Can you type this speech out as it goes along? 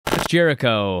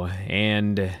Jericho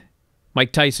and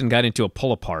Mike Tyson got into a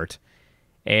pull-apart.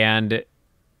 And,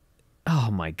 oh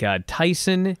my God,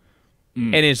 Tyson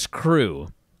and his crew,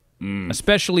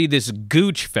 especially this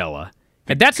Gooch fella.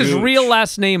 And that's his real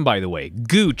last name, by the way,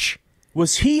 Gooch.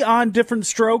 Was he on Different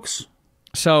Strokes?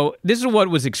 So this is what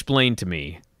was explained to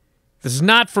me. This is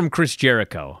not from Chris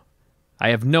Jericho. I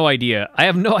have no idea. I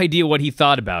have no idea what he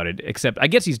thought about it, except I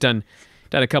guess he's done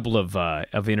a couple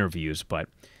of interviews. But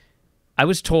I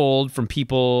was told from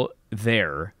people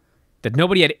there that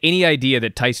nobody had any idea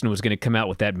that Tyson was going to come out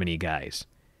with that many guys.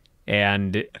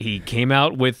 And he came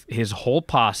out with his whole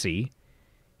posse,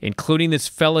 including this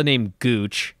fella named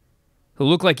Gooch, who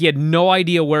looked like he had no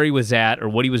idea where he was at or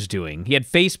what he was doing. He had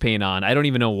face paint on. I don't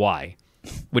even know why,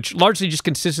 which largely just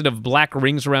consisted of black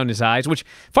rings around his eyes, which,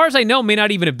 as far as I know, may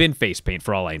not even have been face paint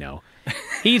for all I know.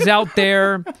 He's out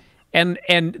there, and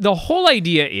the whole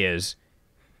idea is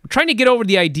trying to get over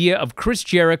the idea of Chris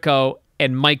Jericho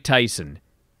and Mike Tyson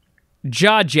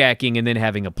jaw-jacking and then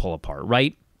having a pull-apart,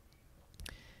 right?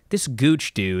 This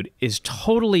Gooch dude is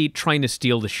totally trying to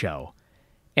steal the show.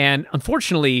 And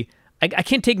unfortunately, I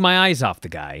can't take my eyes off the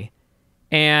guy.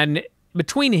 And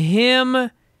between him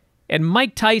and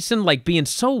Mike Tyson, like, being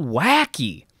so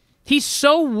wacky, he's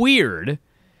so weird.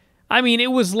 I mean,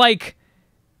 it was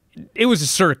a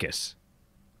circus.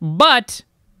 But,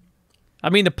 I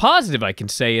mean, the positive I can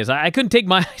say is I couldn't take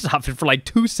my eyes off it for like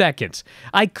 2 seconds.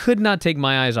 I could not take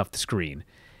my eyes off the screen.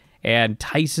 And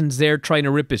Tyson's there trying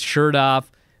to rip his shirt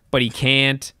off, but he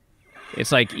can't.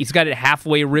 It's like he's got it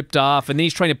halfway ripped off, and then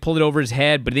he's trying to pull it over his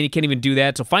head, but then he can't even do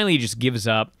that, so finally he just gives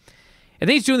up. And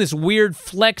then he's doing this weird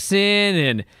flexing,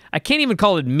 and I can't even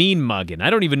call it mean mugging. I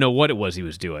don't even know what it was he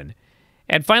was doing.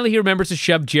 And finally he remembers to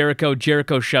shove Jericho.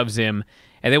 Jericho shoves him,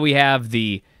 and then we have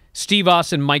the Steve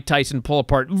Austin, Mike Tyson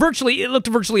pull-apart. It looked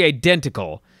virtually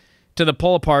identical to the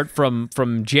pull-apart from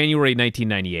January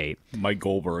 1998. Mike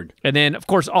Goldberg. And then, of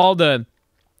course, all the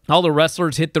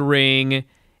wrestlers hit the ring,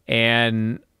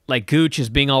 and like Gooch is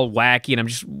being all wacky, and I'm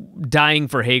just dying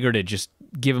for Hager to just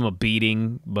give him a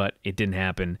beating, but it didn't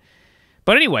happen.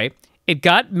 But anyway, it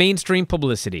got mainstream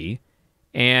publicity,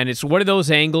 and it's one of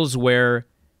those angles where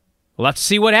we'll have to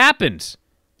see what happens.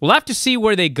 We'll have to see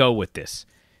where they go with this.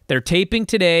 They're taping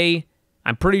today.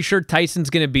 I'm pretty sure Tyson's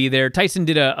going to be there. Tyson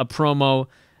did a promo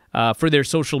for their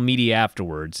social media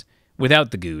afterwards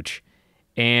without the Gooch.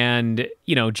 And,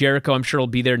 you know, Jericho, I'm sure, will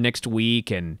be there next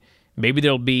week, and maybe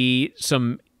there'll be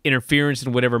some interference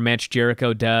in whatever match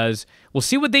Jericho does. We'll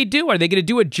see what they do. Are they going to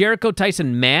do a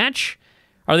Jericho-Tyson match?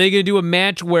 Are they going to do a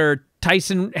match where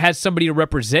Tyson has somebody to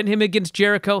represent him against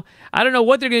Jericho? I don't know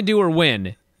what they're going to do or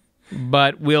when,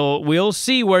 but we'll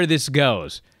see where this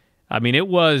goes. I mean, it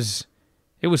was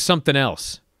something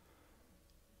else.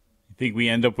 You think we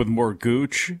end up with more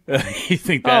Gooch? You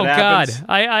think that happens? God.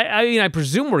 I mean, I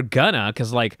presume we're gonna,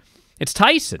 because, like, it's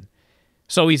Tyson.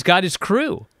 So he's got his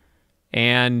crew.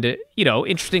 And, you know,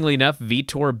 interestingly enough,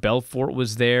 Vitor Belfort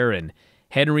was there, and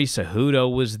Henry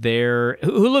Cejudo was there,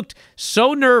 who looked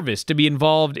so nervous to be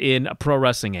involved in a pro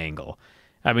wrestling angle.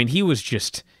 I mean, he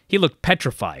looked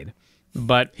petrified.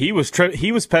 But he was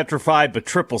petrified, but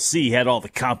Triple C had all the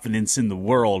confidence in the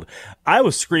world. I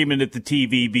was screaming at the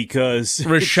TV because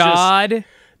Rashad.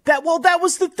 That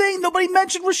was the thing. Nobody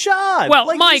mentioned Rashad. Well,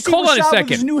 like, Mike, hold on a second. With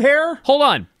his new hair. Hold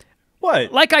on.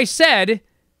 What? Like I said,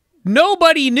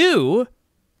 nobody knew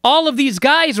all of these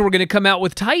guys were going to come out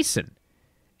with Tyson.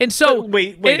 And so,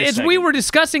 wait as we were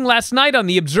discussing last night on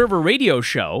the Observer radio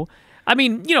show, I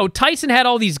mean, you know, Tyson had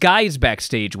all these guys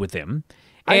backstage with him.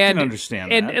 I can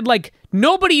understand that. And like,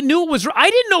 nobody knew it was... I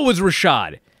didn't know it was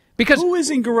Rashad. Because who is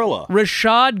in Gorilla?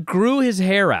 Rashad grew his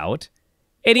hair out,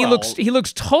 and he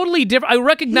looks totally different. I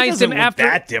recognized him after...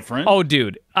 that different. Oh,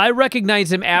 dude. I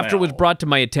recognized him after it was brought to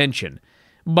my attention.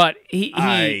 But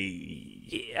listen,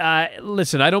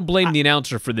 I don't blame the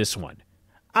announcer for this one.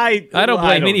 I don't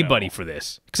blame anybody for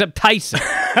this, except Tyson,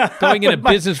 going into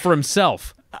business for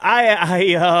himself.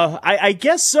 I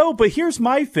guess so, but here's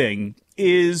my thing,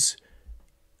 is...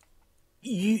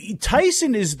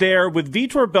 Tyson is there with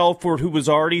Vitor Belfort, who was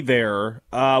already there.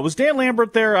 Was Dan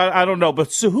Lambert there? I don't know, but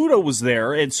Cejudo was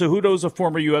there, and Cejudo's a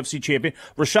former UFC champion.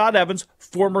 Rashad Evans,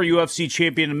 former UFC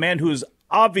champion, a man who is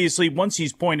obviously, once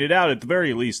he's pointed out, at the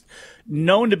very least,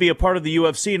 known to be a part of the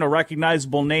UFC and a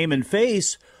recognizable name and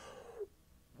face.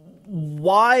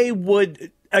 Why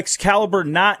would Excalibur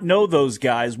not know those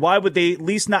guys? Why would they at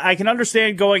least not? I can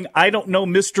understand going, I don't know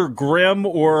Mr. Grimm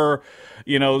or...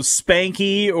 you know,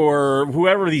 Spanky or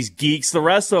whoever these geeks, the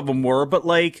rest of them were. But,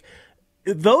 like,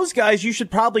 those guys you should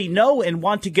probably know and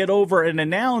want to get over and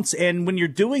announce. And when you're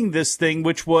doing this thing,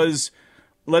 which was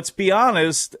let's be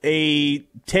honest, a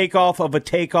takeoff of a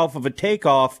takeoff of a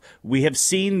takeoff. We have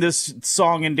seen this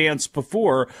song and dance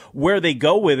before. Where they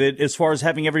go with it, as far as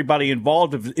having everybody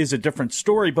involved, is a different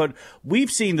story. But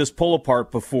we've seen this pull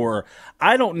apart before.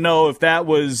 I don't know if that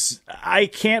was. I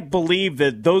can't believe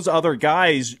that those other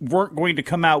guys weren't going to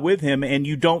come out with him, and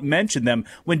you don't mention them.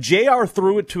 When JR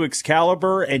threw it to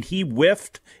Excalibur and he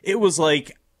whiffed, it was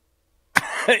like.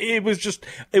 It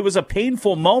was a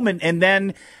painful moment. And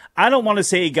then I don't want to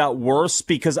say it got worse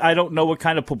because I don't know what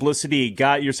kind of publicity it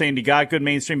got. You're saying it got good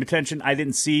mainstream attention. I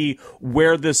didn't see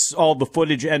where all the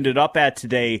footage ended up at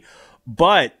today,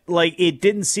 but like, it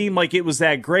didn't seem like it was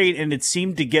that great. And it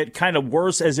seemed to get kind of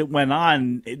worse as it went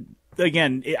on.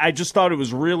 I just thought it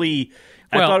was really,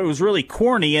 I thought it was really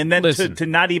corny. And then to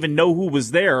not even know who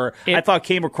was there, I thought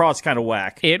came across kind of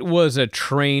whack. It was a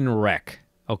train wreck.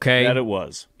 Okay? That it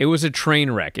was. It was a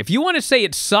train wreck. If you want to say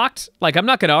it sucked, like, I'm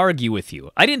not going to argue with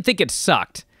you. I didn't think it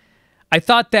sucked. I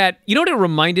thought that, you know what it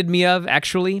reminded me of,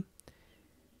 actually?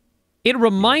 It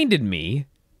reminded me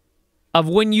of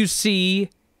when you see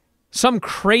some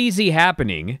crazy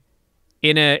happening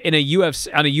on a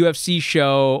UFC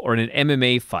show or in an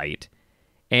MMA fight,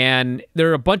 and there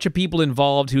are a bunch of people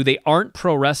involved who they aren't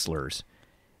pro wrestlers.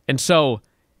 And so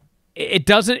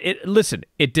listen,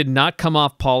 it did not come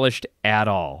off polished at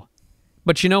all.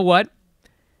 But you know what?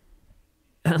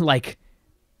 Like,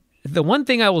 the one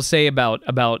thing I will say about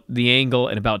the Angle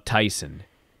and about Tyson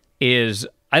is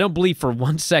I don't believe for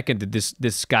 1 second that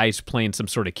this guy's playing some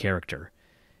sort of character.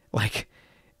 Like,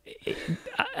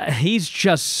 he's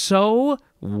just so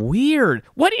weird.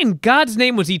 What in God's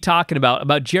name was he talking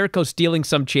about Jericho stealing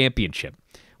some championship?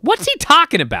 What's he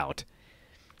talking about?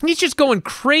 He's just going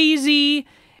crazy.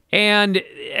 And,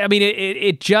 I mean,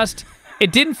 it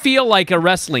didn't feel like a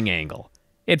wrestling angle.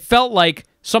 It felt like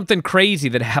something crazy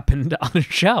that happened on a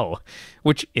show,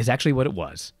 which is actually what it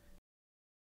was.